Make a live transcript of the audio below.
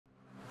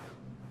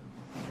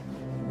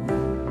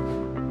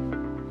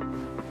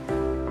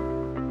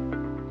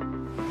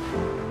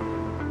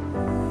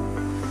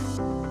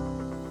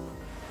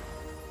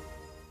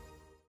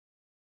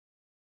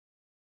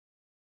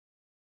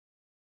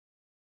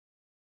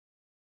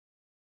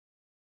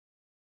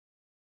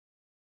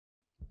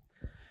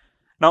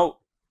Now,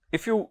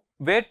 if you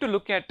were to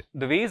look at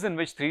the ways in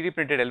which 3D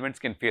printed elements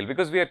can fail,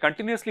 because we are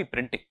continuously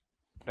printing,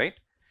 right.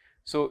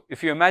 So,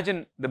 if you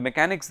imagine the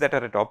mechanics that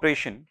are at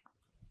operation,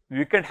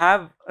 you can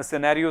have a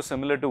scenario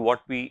similar to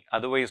what we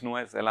otherwise know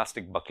as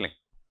elastic buckling,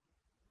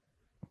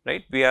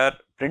 right. We are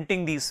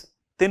printing these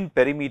thin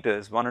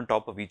perimeters one on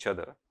top of each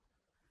other.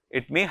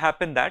 It may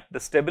happen that the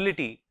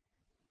stability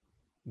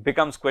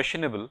becomes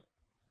questionable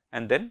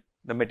and then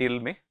the material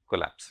may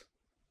collapse.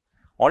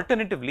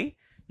 Alternatively,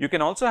 you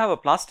can also have a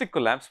plastic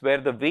collapse where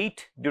the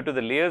weight due to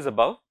the layers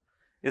above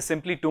is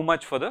simply too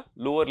much for the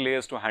lower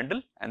layers to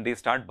handle and they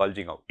start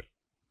bulging out.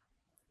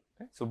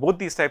 Okay. So, both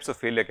these types of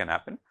failure can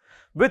happen.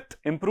 With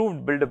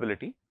improved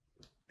buildability,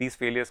 these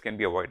failures can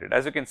be avoided.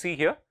 As you can see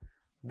here,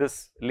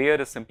 this layer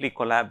is simply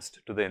collapsed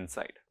to the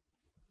inside.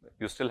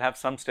 You still have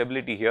some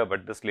stability here,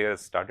 but this layer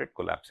has started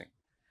collapsing.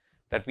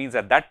 That means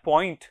at that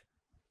point,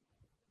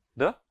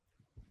 the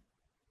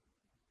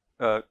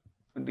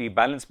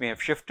balance may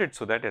have shifted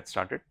so that it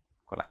started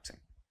collapsing.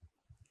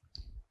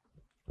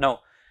 Now,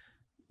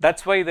 that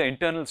is why the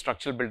internal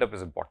structural buildup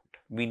is important.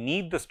 We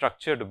need the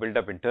structure to build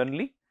up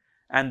internally,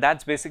 and that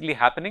is basically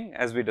happening,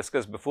 as we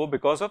discussed before,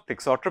 because of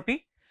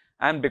thixotropy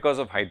and because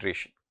of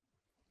hydration,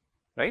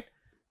 right.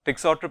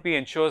 Thixotropy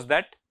ensures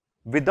that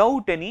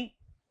without any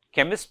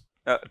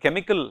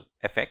chemical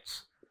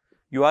effects,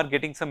 you are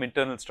getting some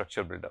internal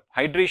structural buildup.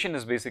 Hydration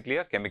is basically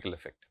a chemical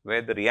effect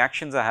where the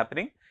reactions are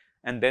happening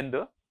and then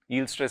the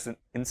yield stress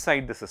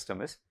inside the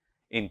system is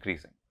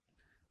increasing.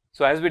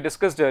 So, as we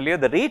discussed earlier,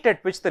 the rate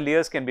at which the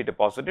layers can be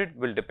deposited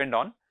will depend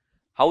on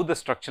how the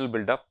structural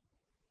buildup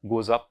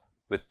goes up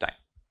with time.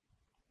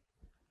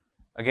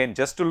 Again,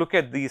 just to look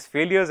at these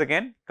failures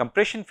again,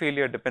 compression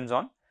failure depends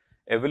on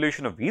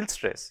evolution of yield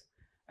stress,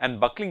 and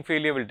buckling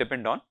failure will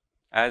depend on,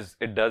 as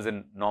it does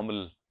in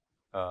normal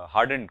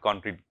hardened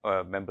concrete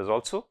members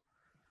also,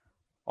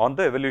 on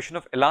the evolution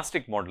of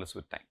elastic modulus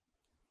with time,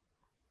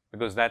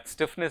 because that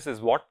stiffness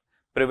is what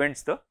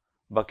prevents the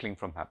buckling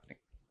from happening.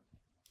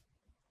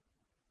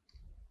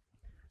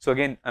 So,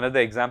 again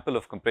another example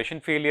of compression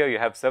failure, you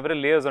have several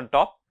layers on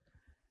top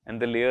and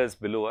the layers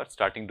below are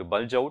starting to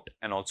bulge out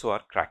and also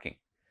are cracking.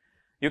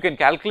 You can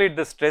calculate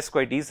the stress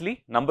quite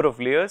easily, number of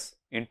layers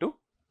into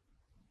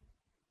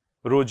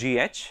rho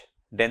GH,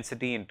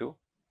 density into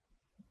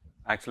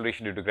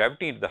acceleration due to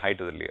gravity into the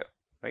height of the layer,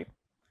 right.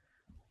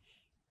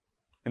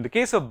 In the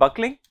case of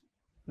buckling,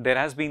 there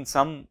has been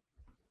some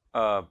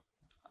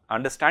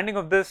understanding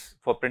of this.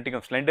 For printing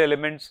of slender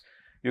elements,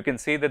 you can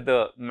say that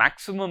the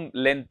maximum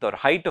length or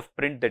height of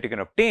print that you can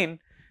obtain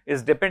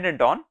is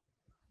dependent on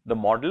the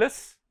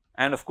modulus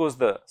and of course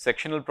the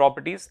sectional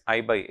properties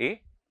I by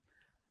A,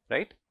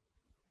 right,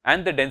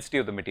 and the density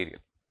of the material.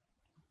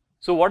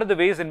 So, what are the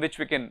ways in which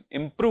we can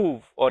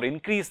improve or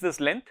increase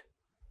this length?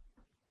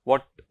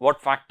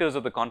 What factors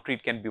of the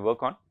concrete can we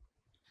work on?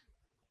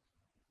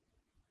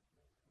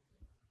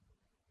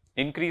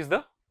 Increase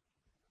the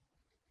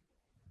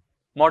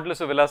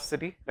modulus of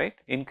elasticity, right,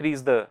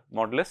 increase the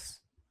modulus,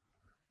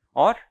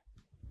 or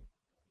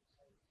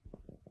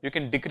you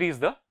can decrease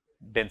the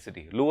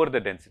density, lower the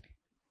density.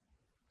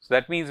 So,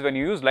 that means when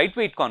you use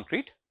lightweight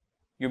concrete,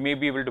 you may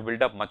be able to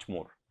build up much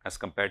more as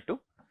compared to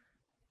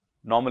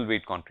normal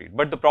weight concrete.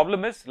 But the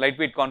problem is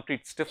lightweight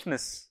concrete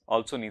stiffness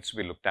also needs to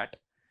be looked at.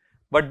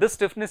 But this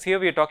stiffness here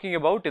we are talking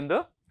about in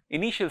the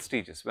initial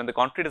stages when the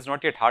concrete is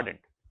not yet hardened,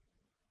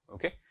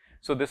 okay.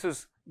 So, this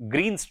is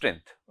green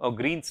strength or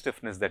green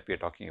stiffness that we are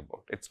talking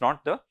about. It is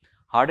not the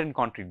hardened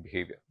concrete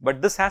behavior,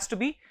 but this has to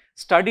be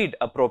studied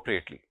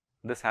appropriately.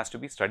 This has to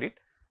be studied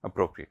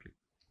appropriately.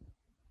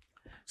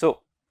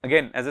 So,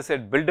 again, as I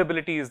said,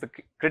 buildability is the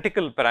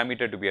critical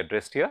parameter to be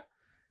addressed here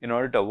in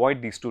order to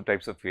avoid these two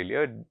types of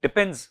failure. It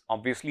depends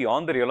obviously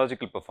on the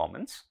rheological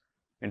performance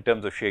in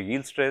terms of shear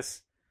yield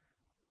stress,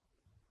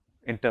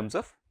 in terms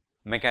of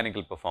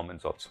mechanical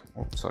performance also.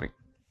 Oh, sorry.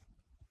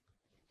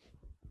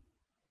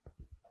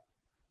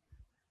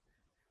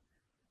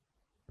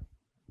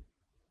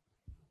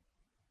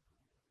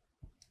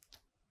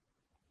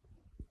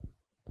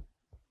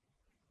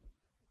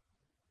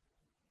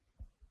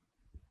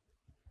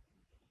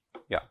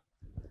 Yeah.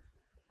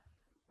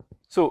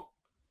 So,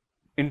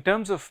 in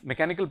terms of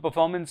mechanical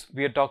performance,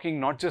 we are talking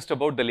not just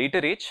about the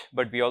later age,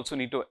 but we also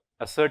need to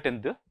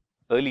ascertain the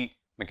early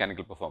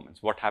mechanical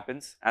performance, what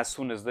happens as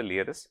soon as the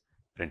layer is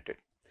printed.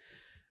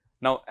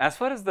 Now, as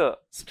far as the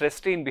stress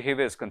strain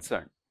behavior is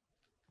concerned,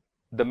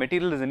 the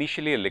material is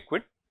initially a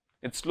liquid,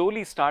 it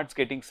slowly starts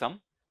getting some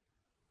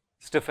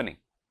stiffening,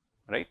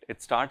 right.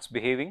 It starts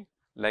behaving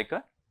like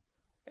a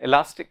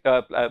elastic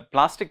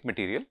plastic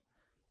material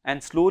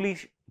and slowly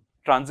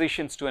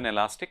transitions to an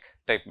elastic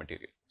type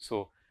material.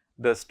 So,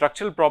 the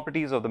structural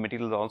properties of the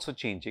material are also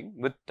changing.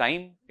 With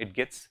time it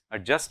gets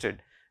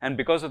adjusted, and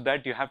because of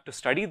that you have to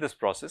study this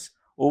process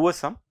over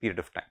some period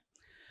of time.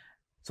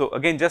 So,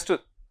 again, just to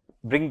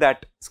bring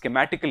that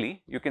schematically,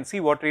 you can see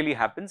what really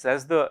happens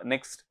as the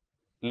next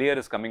layer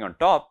is coming on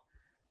top.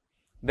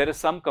 There is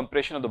some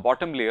compression of the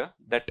bottom layer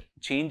that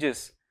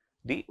changes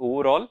the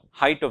overall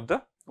height of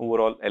the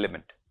overall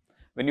element.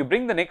 When you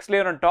bring the next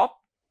layer on top,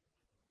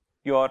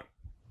 your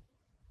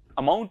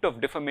amount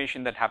of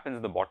deformation that happens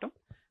in the bottom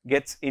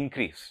gets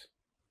increased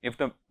if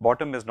the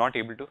bottom is not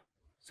able to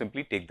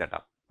simply take that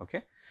up.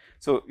 Okay.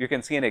 So, you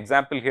can see an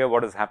example here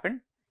what has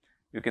happened.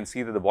 You can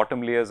see that the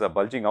bottom layers are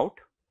bulging out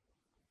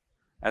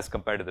as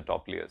compared to the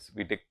top layers.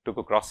 We took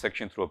a cross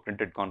section through a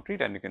printed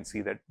concrete and you can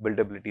see that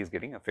buildability is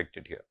getting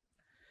affected here.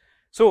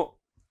 So,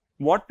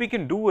 what we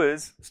can do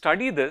is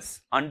study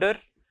this under,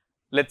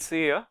 let us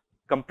say, a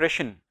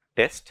compression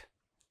test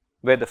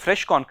where the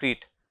fresh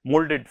concrete,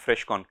 molded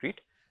fresh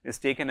concrete is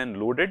taken and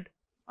loaded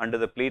under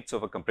the plates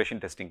of a compression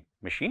testing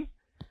machine.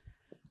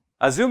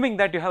 Assuming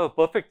that you have a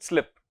perfect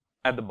slip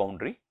at the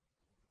boundary,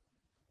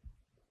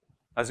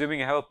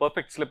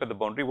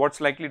 what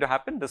is likely to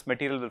happen? This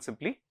material will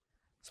simply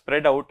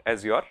spread out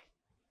as you are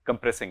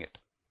compressing it.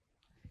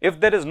 If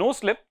there is no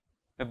slip,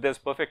 if there is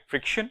perfect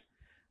friction,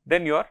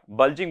 then your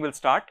bulging will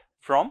start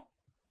from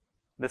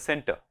the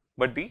center,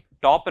 but the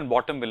top and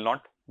bottom will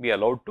not be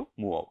allowed to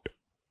move out,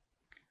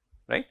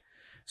 right.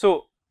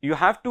 So, you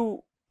have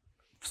to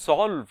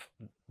solve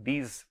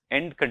these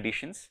end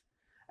conditions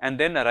and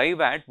then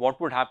arrive at what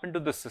would happen to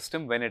the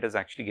system when it is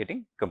actually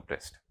getting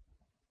compressed.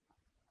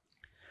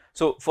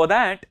 So, for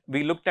that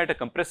we looked at a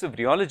compressive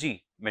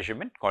rheology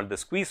measurement called the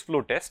squeeze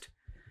flow test.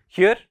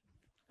 Here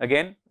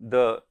again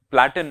the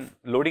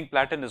loading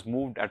platen is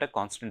moved at a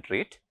constant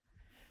rate.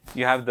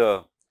 You have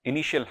the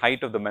initial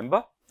height of the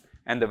member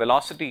and the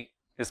velocity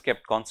is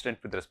kept constant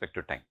with respect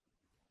to time.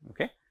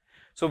 Okay.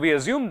 So, we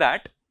assume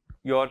that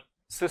your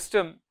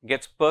system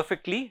gets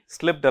perfectly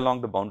slipped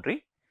along the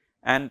boundary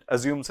and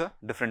assumes a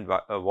different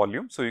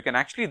volume. So, you can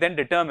actually then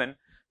determine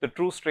the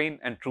true strain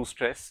and true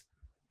stress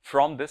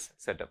from this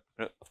setup.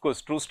 Of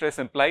course, true stress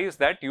implies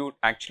that you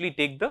actually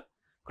take the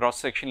cross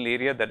sectional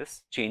area that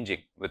is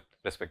changing with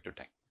respect to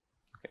time.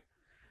 Okay.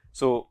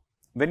 So,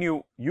 when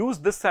you use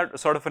this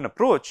sort of an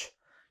approach,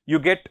 you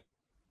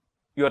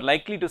are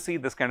likely to see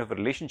this kind of a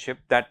relationship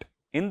that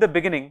in the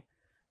beginning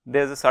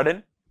there is a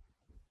sudden,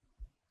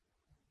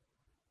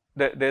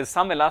 there is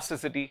some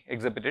elasticity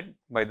exhibited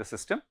by the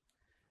system.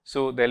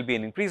 So, there will be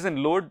an increase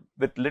in load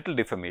with little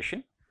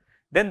deformation,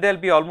 then there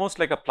will be almost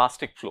like a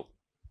plastic flow.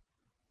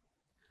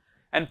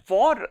 And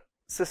for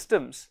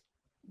systems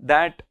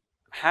that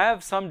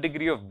have some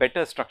degree of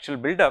better structural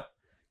buildup,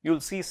 you will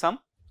see some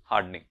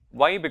hardening.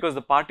 Why? Because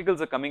the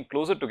particles are coming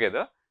closer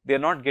together, they are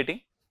not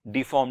getting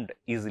deformed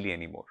easily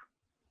anymore.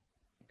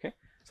 Okay.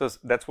 So,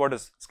 that is what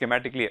is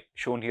schematically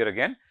shown here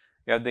again.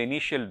 You have the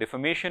initial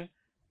deformation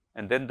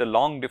and then the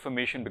long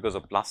deformation because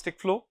of plastic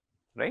flow,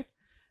 right,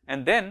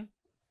 and then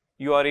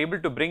you are able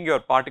to bring your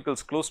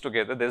particles close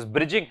together. There is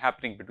bridging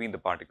happening between the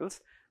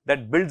particles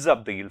that builds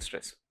up the yield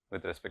stress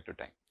with respect to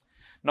time.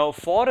 Now,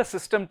 for a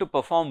system to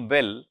perform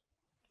well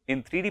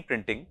in 3D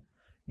printing,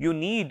 you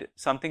need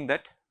something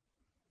that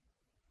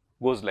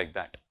goes like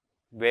that,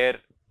 where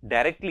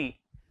directly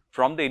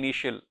from the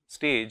initial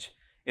stage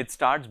it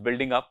starts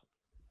building up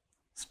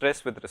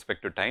stress with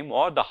respect to time,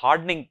 or the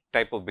hardening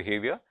type of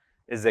behavior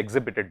is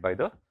exhibited by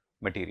the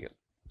material.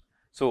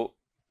 So,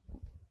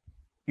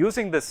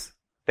 using this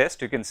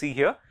test, you can see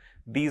here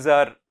these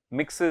are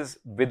mixes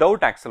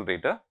without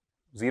accelerator,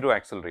 0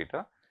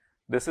 accelerator.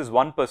 This is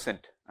 1%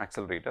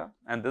 accelerator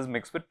and this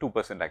mixed with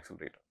 2%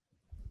 accelerator.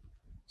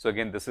 So,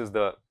 again this is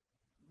the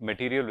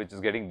material which is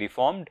getting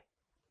deformed,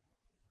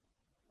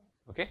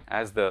 okay,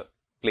 as the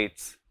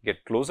plates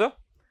get closer,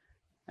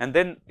 and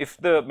then if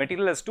the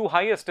material has too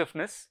high a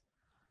stiffness,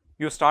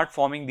 you start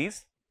forming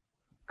these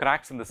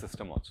cracks in the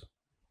system also.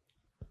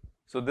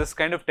 So, this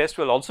kind of test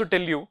will also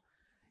tell you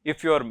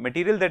if your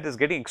material that is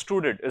getting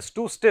extruded is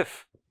too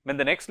stiff, when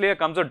the next layer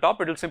comes on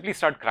top, it will simply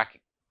start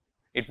cracking.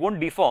 It will not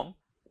deform,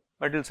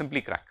 but it will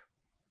simply crack.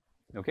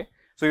 Okay.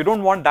 So, you do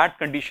not want that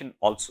condition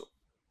also.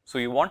 So,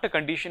 you want a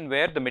condition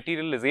where the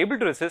material is able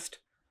to resist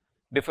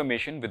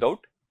deformation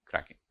without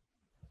cracking.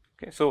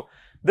 Okay. So,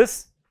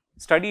 this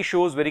study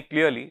shows very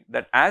clearly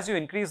that as you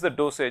increase the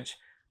dosage,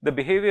 the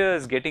behavior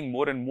is getting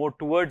more and more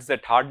towards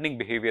that hardening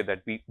behavior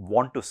that we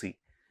want to see,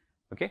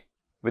 okay,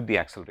 with the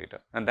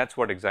accelerator, and that is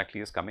what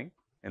exactly is coming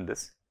in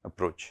this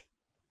approach.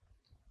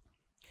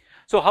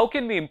 So, how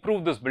can we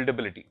improve this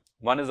buildability?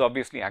 One is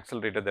obviously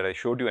accelerator that I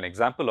showed you an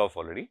example of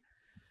already.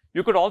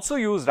 You could also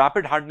use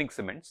rapid hardening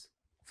cements,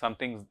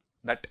 something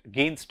that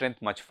gain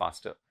strength much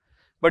faster,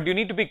 but you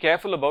need to be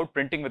careful about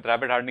printing with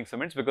rapid hardening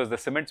cements because the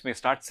cements may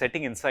start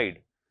setting inside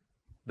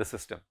the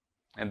system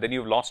and then you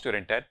have lost your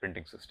entire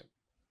printing system.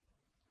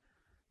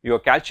 Your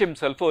calcium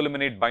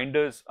sulfoaluminate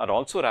binders are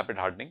also rapid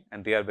hardening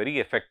and they are very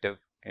effective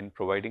in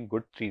providing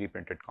good 3D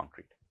printed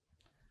concrete.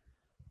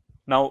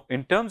 Now,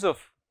 in terms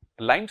of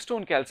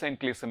limestone calcined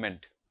clay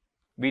cement,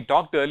 we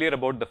talked earlier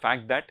about the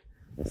fact that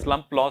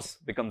slump loss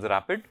becomes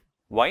rapid.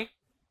 Why?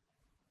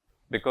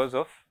 Because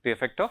of the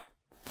effect of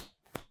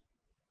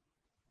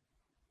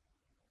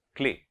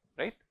clay,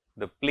 right?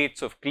 The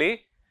plates of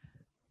clay,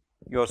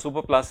 your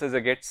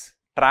superplastizer gets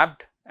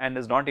trapped and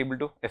is not able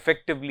to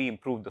effectively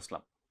improve the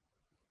slump.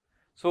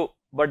 So,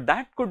 but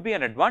that could be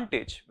an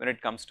advantage when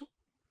it comes to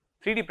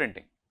 3D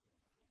printing,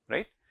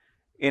 right?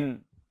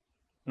 In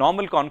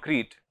normal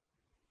concrete,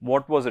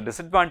 what was a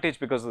disadvantage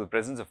because of the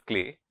presence of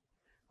clay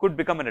could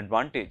become an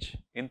advantage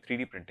in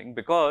 3D printing,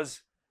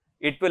 because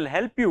it will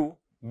help you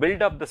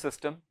build up the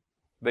system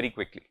very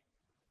quickly.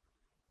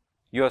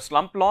 Your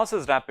slump loss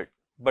is rapid,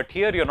 but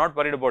here you are not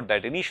worried about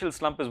that. Initial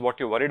slump is what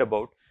you are worried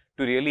about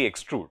to really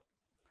extrude.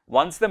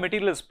 Once the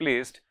material is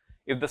placed,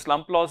 if the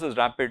slump loss is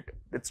rapid,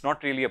 it is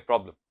not really a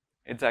problem.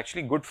 It is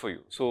actually good for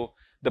you. So,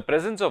 the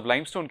presence of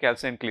limestone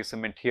calcined clay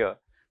cement here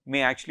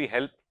may actually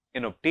help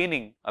in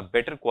obtaining a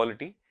better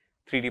quality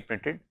 3D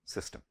printed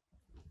system.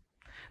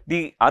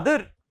 The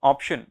other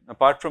option,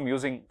 apart from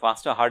using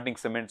faster hardening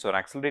cements or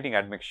accelerating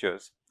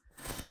admixtures,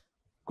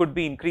 could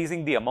be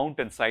increasing the amount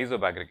and size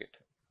of aggregate.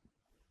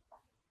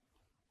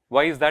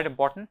 Why is that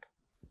important?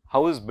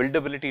 How is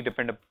buildability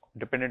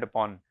dependent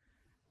upon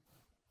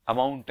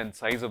amount and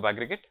size of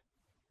aggregate?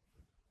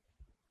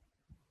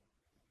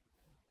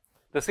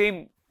 The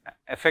same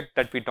effect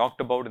that we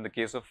talked about in the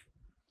case of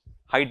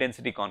high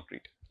density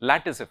concrete,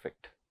 lattice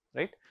effect,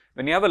 right?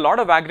 When you have a lot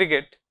of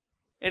aggregate,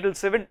 it will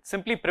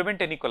simply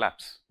prevent any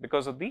collapse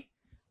because of the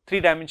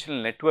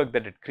 3-dimensional network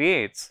that it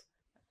creates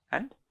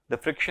and the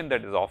friction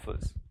that it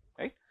offers,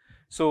 right?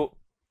 So,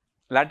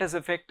 lattice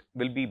effect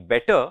will be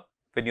better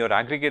when your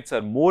aggregates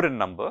are more in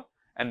number,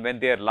 and when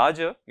they are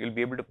larger, you will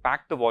be able to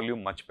pack the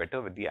volume much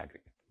better with the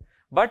aggregate.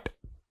 But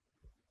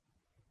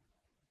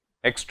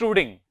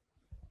extruding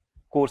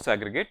coarse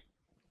aggregate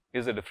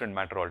is a different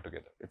matter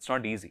altogether. It is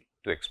not easy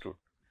to extrude,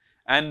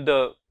 and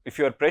if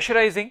you are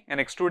pressurizing and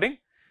extruding,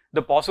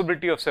 the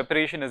possibility of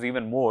separation is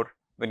even more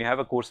when you have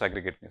a coarse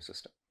aggregate in your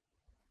system.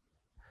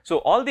 So,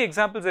 all the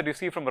examples that you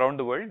see from around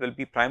the world will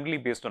be primarily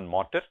based on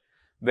mortar.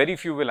 Very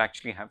few will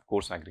actually have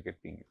coarse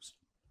aggregate being used.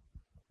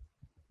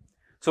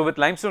 So, with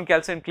limestone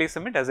calcined clay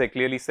cement, as I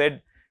clearly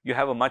said, you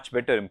have a much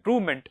better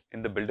improvement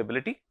in the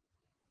buildability,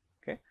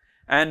 okay.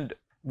 And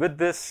with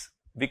this,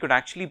 we could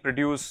actually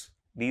produce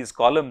these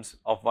columns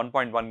of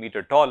 1.1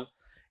 meter tall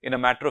in a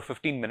matter of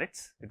 15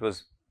 minutes. It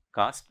was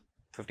cast.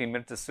 15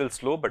 minutes is still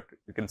slow, but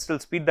you can still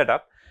speed that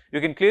up. You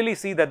can clearly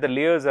see that the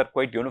layers are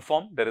quite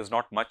uniform. There is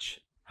not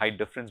much height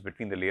difference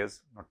between the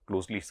layers, not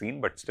closely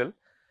seen, but still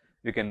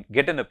you can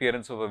get an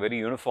appearance of a very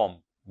uniform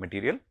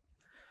material.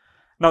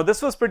 Now,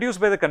 this was produced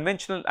by the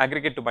conventional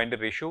aggregate to binder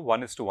ratio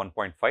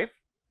 1:1.5,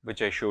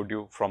 which I showed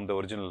you from the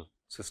original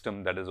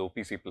system, that is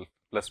OPC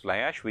plus fly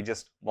ash. We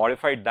just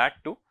modified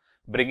that to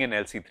bring in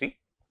LC3.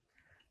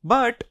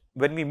 But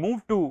when we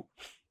moved to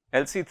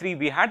LC3,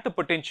 we had the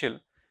potential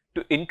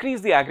to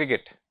increase the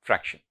aggregate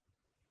fraction.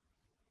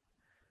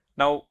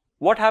 Now,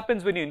 what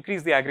happens when you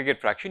increase the aggregate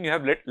fraction? You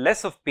have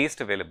less of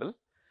paste available.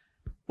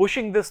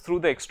 Pushing this through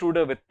the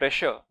extruder with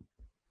pressure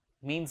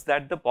means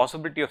that the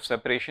possibility of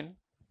separation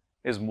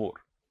is more,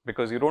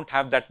 because you do not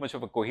have that much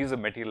of a cohesive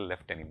material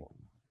left anymore.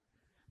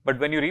 But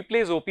when you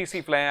replace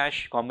OPC fly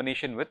ash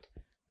combination with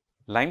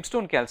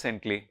limestone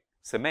calcined clay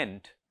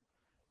cement,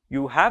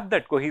 you have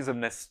that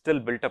cohesiveness still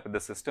built up in the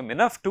system,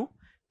 enough to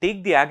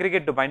take the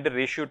aggregate to binder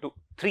ratio to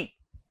 3.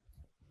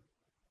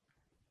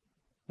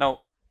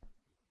 Now,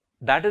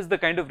 that is the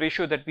kind of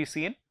ratio that we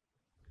see in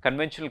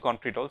conventional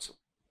concrete also,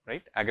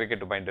 right, aggregate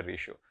to binder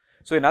ratio.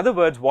 So, in other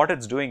words, what it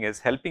is doing is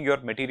helping your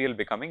material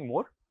becoming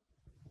more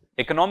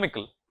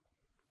economical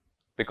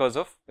because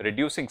of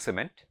reducing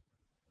cement,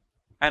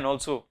 and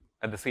also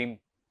at the same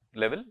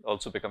level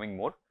also becoming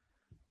more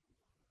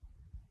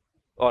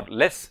or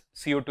less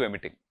CO2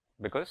 emitting,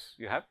 because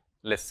you have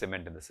less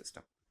cement in the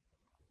system.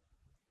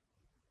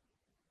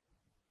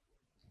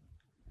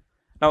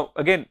 Now,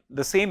 again,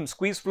 the same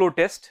squeeze flow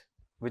test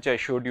which I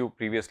showed you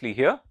previously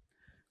here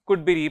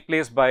could be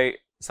replaced by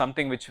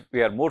something which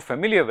we are more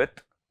familiar with,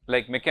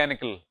 like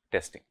mechanical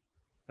testing,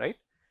 right.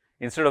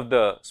 Instead of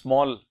the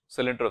small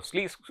cylinder of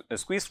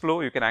squeeze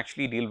flow, you can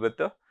actually deal with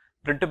the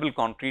printable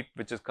concrete,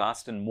 which is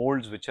cast in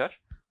molds which are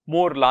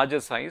more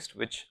larger sized,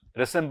 which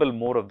resemble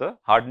more of the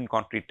hardened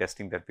concrete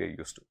testing that we are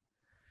used to.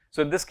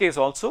 So, in this case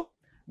also,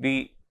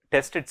 we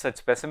tested such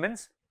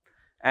specimens,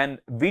 and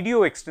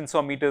video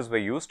extensometers were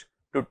used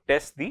to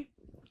test the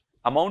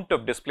amount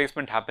of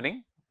displacement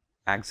happening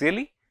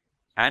axially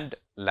and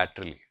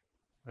laterally,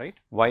 right,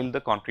 while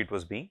the concrete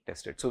was being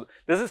tested. So,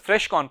 this is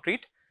fresh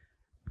concrete.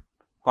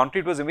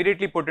 Concrete was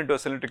immediately put into a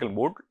cylindrical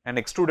mold and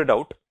extruded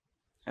out,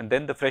 and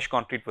then the fresh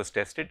concrete was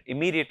tested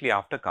immediately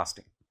after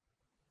casting,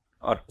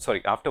 or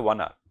sorry, after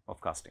 1 hour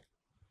of casting.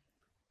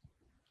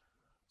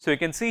 So, you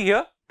can see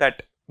here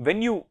that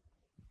when you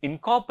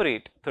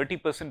incorporate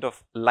 30%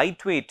 of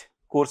lightweight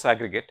coarse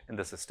aggregate in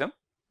the system,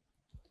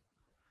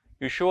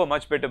 you show a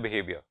much better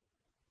behavior.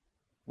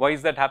 Why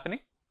is that happening?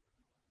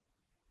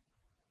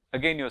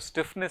 Again, your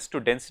stiffness to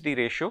density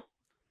ratio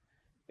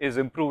is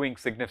improving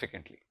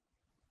significantly.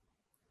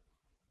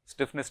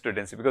 Stiffness to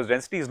density, because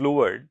density is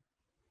lowered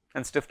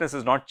and stiffness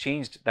is not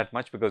changed that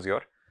much because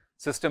your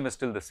system is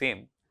still the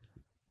same.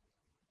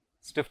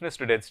 Stiffness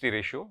to density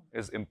ratio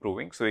is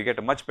improving, so you get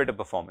a much better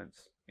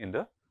performance in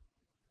the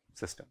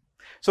system.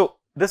 So,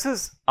 this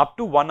is up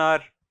to 1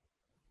 hour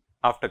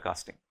after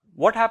casting.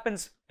 What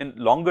happens in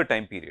longer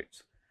time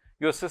periods?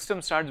 Your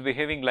system starts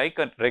behaving like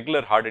a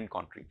regular hardened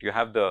concrete. You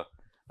have the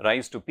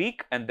rise to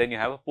peak, and then you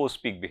have a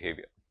post peak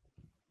behavior,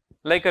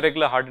 like a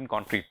regular hardened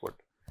concrete would.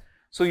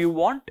 So you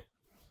want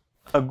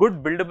a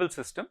good buildable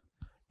system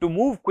to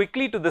move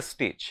quickly to this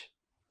stage.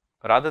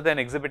 Rather than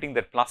exhibiting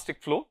that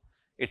plastic flow,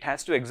 it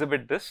has to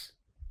exhibit this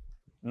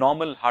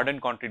normal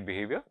hardened concrete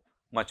behavior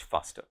much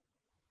faster.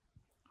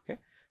 Okay.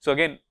 So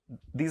again,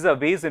 these are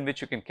ways in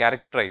which you can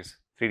characterize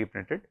 3D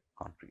printed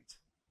concretes.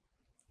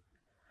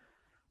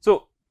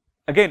 So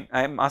again,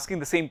 I am asking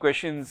the same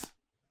questions.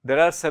 There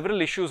are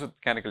several issues with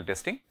mechanical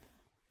testing.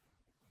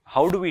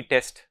 How do we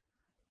test?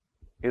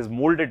 Is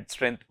molded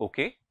strength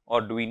okay,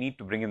 or do we need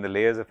to bring in the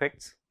layers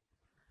effects?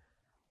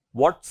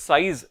 What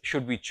size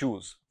should we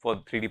choose for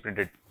 3D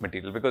printed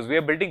material? Because we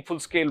are building full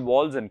scale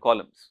walls and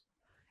columns.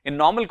 In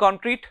normal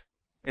concrete,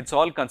 it's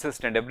all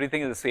consistent,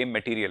 everything is the same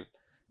material.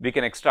 We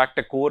can extract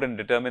a core and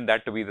determine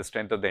that to be the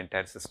strength of the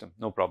entire system,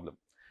 no problem.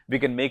 We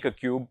can make a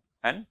cube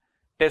and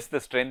test the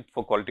strength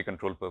for quality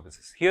control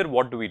purposes. Here,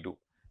 what do we do?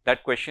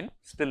 That question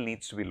still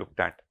needs to be looked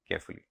at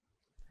carefully.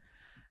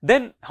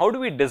 Then, how do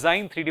we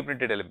design 3D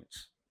printed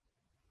elements?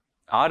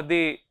 Are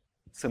they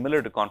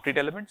similar to concrete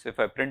elements? If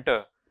I print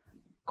a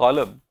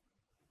column,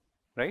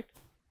 right,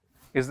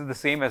 is it the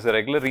same as a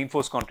regular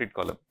reinforced concrete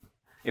column?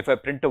 If I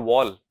print a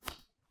wall,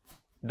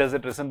 does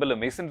it resemble a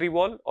masonry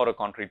wall or a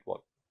concrete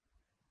wall?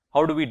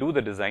 How do we do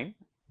the design?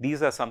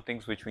 These are some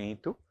things which we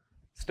need to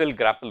still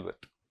grapple with.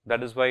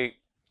 That is why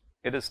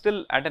it is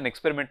still at an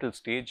experimental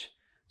stage.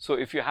 So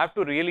if you have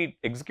to really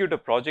execute a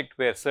project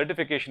where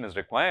certification is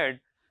required,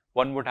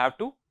 one would have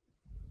to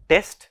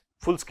test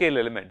full scale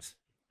elements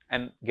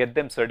and get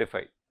them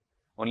certified.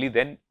 Only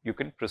then you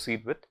can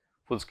proceed with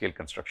full scale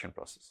construction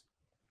process.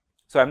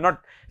 So I am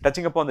not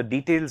touching upon the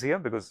details here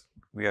because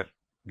we are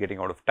getting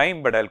out of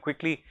time, but I will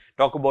quickly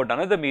talk about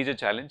another major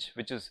challenge,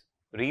 which is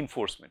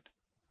reinforcement.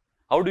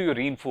 How do you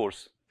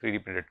reinforce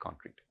 3D printed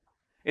concrete?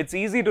 It's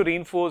easy to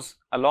reinforce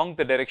along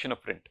the direction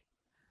of print,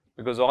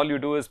 because all you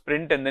do is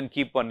print and then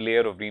keep one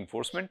layer of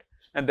reinforcement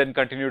and then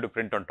continue to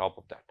print on top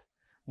of that.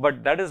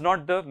 But that is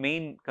not the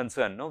main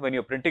concern. No? When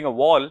you're printing a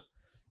wall,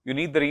 you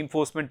need the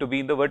reinforcement to be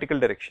in the vertical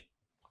direction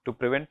to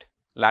prevent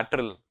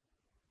lateral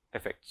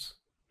effects,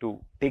 to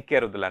take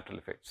care of the lateral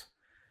effects.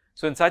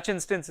 So in such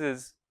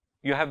instances,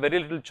 you have very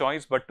little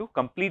choice but to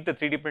complete the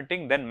 3D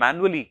printing, then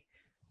manually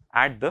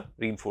add the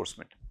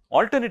reinforcement.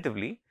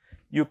 Alternatively,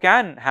 you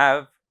can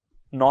have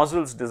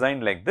nozzles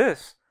designed like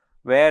this,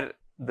 where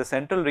the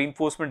central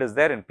reinforcement is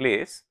there in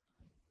place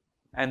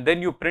and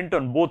then you print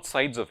on both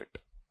sides of it.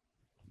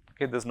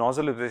 Okay, this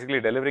nozzle is basically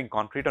delivering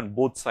concrete on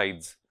both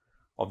sides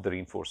of the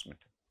reinforcement.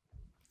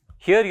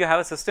 Here you have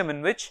a system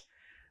in which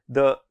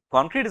the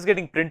concrete is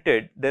getting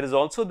printed, there is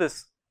also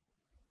this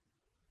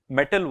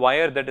metal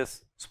wire that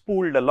is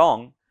spooled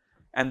along,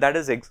 and that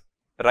is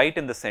right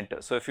in the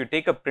center. So if you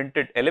take a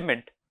printed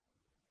element,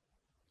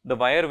 the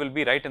wire will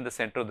be right in the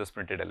center of this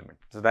printed element.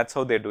 So that's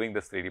how they're doing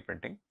this 3D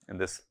printing in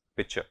this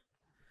picture.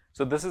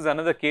 So this is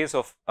another case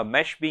of a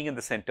mesh being in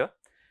the center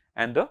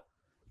and the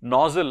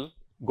nozzle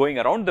going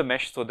around the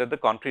mesh so that the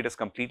concrete is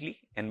completely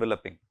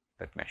enveloping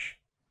that mesh,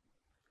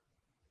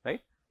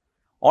 right?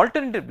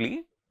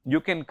 Alternatively, you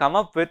can come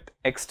up with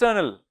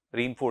external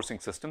reinforcing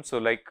systems, so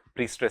like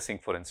pre-stressing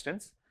for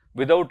instance,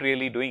 without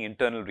really doing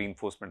internal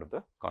reinforcement of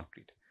the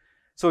concrete.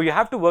 So you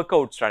have to work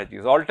out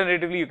strategies.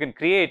 Alternatively, you can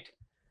create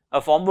a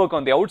formwork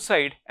on the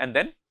outside and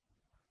then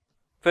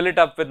fill it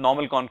up with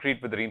normal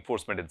concrete with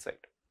reinforcement inside.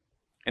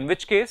 In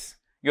which case,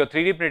 your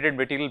 3D printed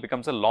material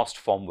becomes a lost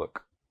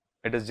formwork.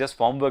 It is just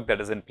formwork that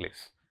is in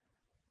place.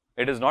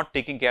 It is not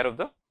taking care of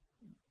the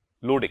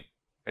loading.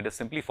 It is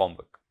simply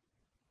formwork.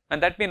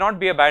 And that may not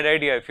be a bad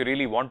idea if you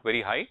really want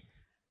very high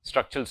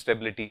structural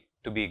stability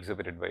to be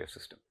exhibited by a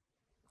system.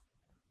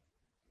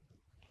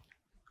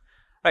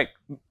 Right,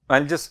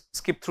 I'll just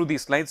skip through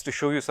these slides to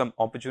show you some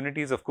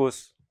opportunities. Of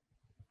course,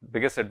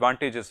 biggest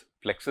advantage is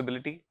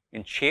flexibility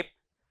in shape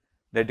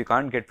that you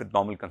can't get with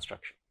normal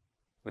construction.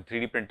 With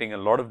 3D printing, a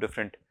lot of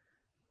different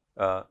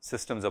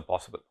systems are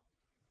possible.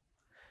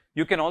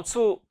 You can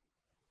also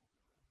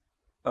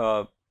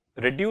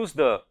reduce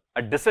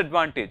a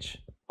disadvantage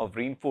of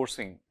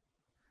reinforcing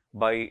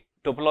by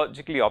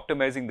topologically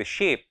optimizing the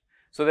shape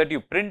so that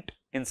you print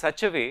in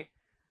such a way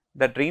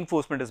that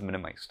reinforcement is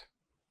minimized.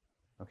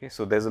 Okay,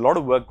 so there's a lot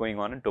of work going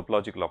on in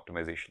topological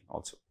optimization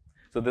also.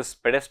 So this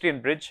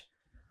pedestrian bridge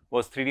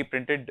was 3D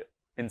printed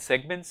in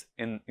segments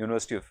in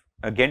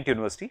Ghent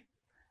University,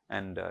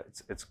 and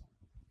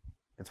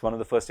it's one of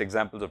the first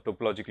examples of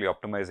topologically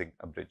optimizing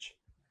a bridge.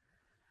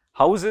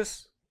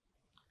 Houses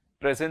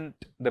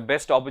present the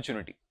best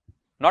opportunity,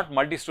 not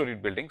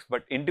multi-storied buildings,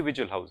 but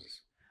individual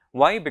houses.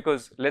 Why?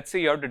 Because let's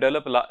say you have to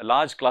develop a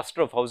large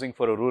cluster of housing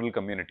for a rural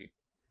community,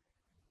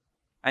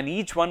 and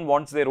each one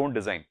wants their own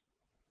design.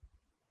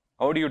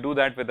 How do you do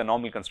that with a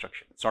normal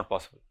construction? It's not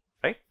possible,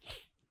 right?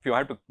 If you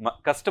have to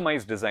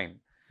customize design,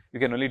 you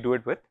can only do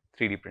it with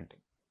 3D printing.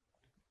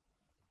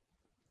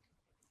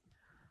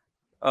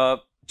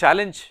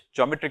 Challenge,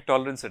 geometric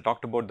tolerance. I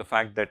talked about the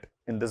fact that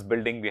in this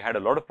building we had a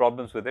lot of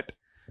problems with it,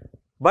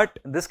 but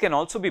this can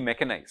also be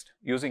mechanized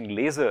using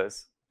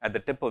lasers at the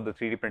tip of the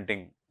 3D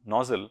printing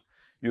nozzle.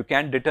 You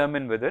can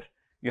determine whether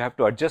you have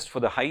to adjust for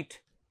the height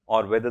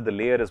or whether the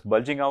layer is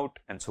bulging out,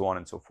 and so on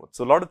and so forth.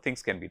 So, a lot of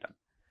things can be done.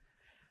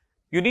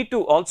 You need to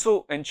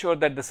also ensure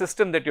that the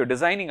system that you are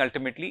designing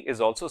ultimately is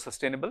also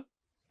sustainable,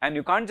 and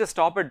you can't just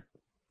stop at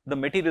the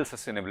material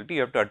sustainability,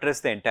 you have to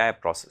address the entire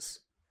process.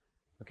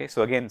 Okay.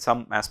 So, again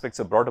some aspects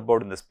are brought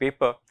about in this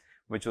paper,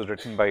 which was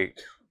written by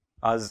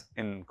us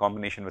in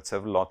combination with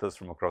several authors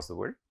from across the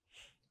world.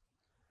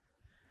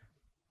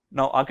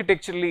 Now,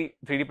 architecturally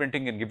 3D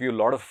printing can give you a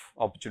lot of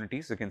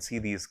opportunities. You can see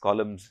these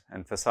columns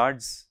and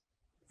facades,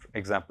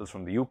 examples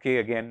from the UK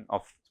again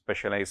of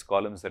specialized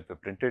columns that were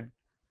printed.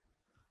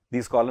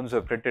 These columns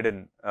were printed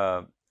in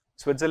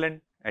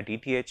Switzerland at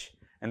ETH,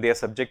 and they are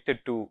subjected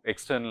to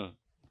external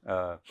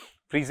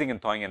freezing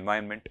and thawing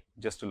environment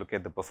just to look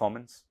at the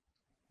performance.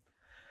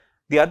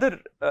 The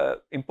other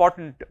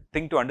important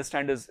thing to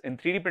understand is in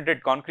 3D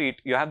printed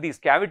concrete, you have these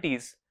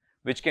cavities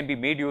which can be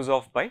made use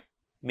of by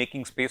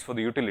making space for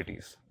the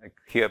utilities, like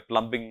here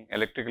plumbing,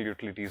 electrical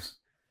utilities.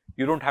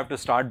 You do not have to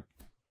start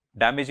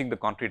damaging the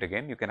concrete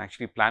again, you can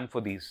actually plan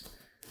for these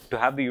to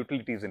have the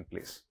utilities in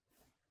place.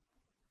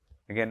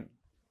 Again,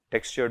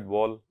 textured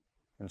wall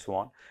and so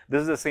on.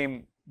 This is the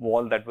same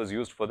wall that was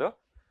used for the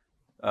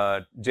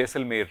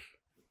Jaisalmer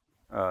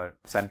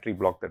sanitary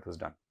block that was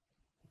done.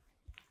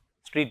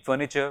 Street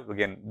furniture,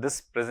 again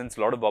this presents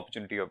a lot of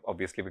opportunity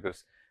obviously,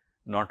 because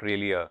not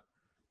really a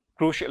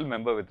crucial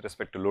member with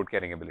respect to load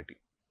carrying ability,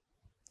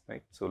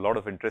 right. So, a lot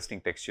of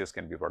interesting textures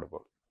can be brought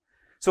about.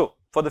 So,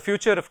 for the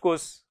future of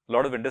course, a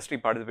lot of industry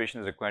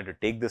participation is required to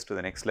take this to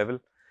the next level.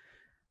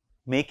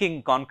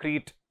 Making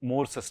concrete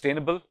more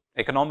sustainable,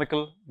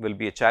 economical will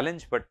be a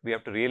challenge, but we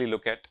have to really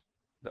look at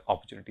the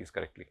opportunities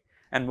correctly.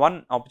 And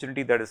one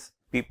opportunity that is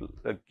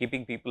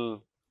keeping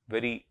people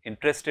very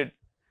interested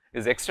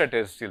is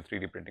extraterrestrial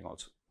 3D printing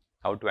also.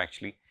 How to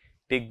actually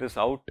take this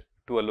out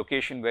to a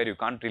location where you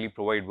can't really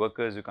provide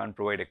workers, you can't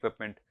provide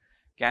equipment.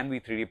 Can we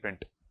 3D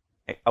print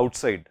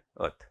outside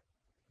Earth,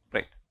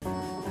 right?